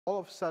all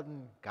of a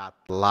sudden got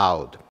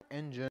loud.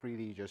 Engine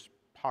really just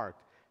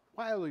parked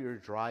while you're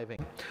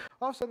driving.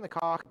 All of a sudden the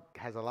car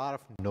has a lot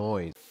of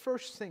noise.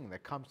 First thing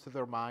that comes to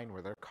their mind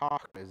where their car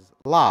is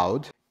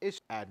loud is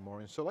add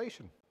more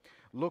insulation.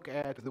 Look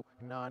at the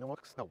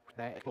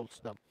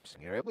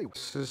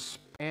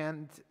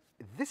and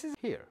this is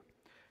here.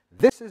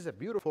 This is a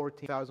beautiful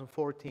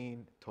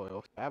 2014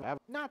 Toyota avav.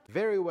 Not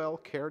very well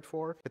cared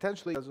for.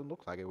 Potentially doesn't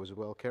look like it was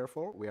well cared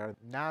for. We are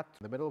not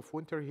in the middle of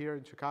winter here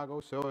in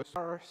Chicago, so it's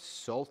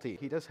salty.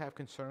 He does have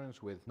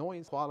concerns with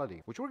noise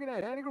quality, which we're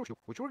gonna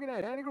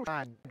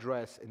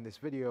address in this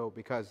video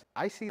because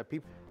I see that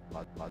people.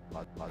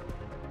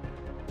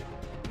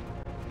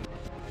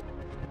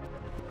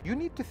 You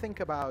need to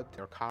think about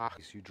your car.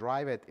 As you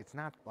drive it, it's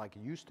not like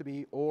it used to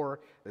be, or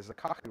there's a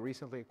car you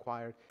recently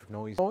acquired.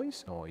 Noise.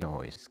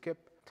 Skip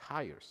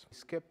tires.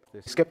 Skip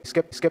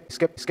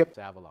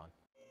Avalon.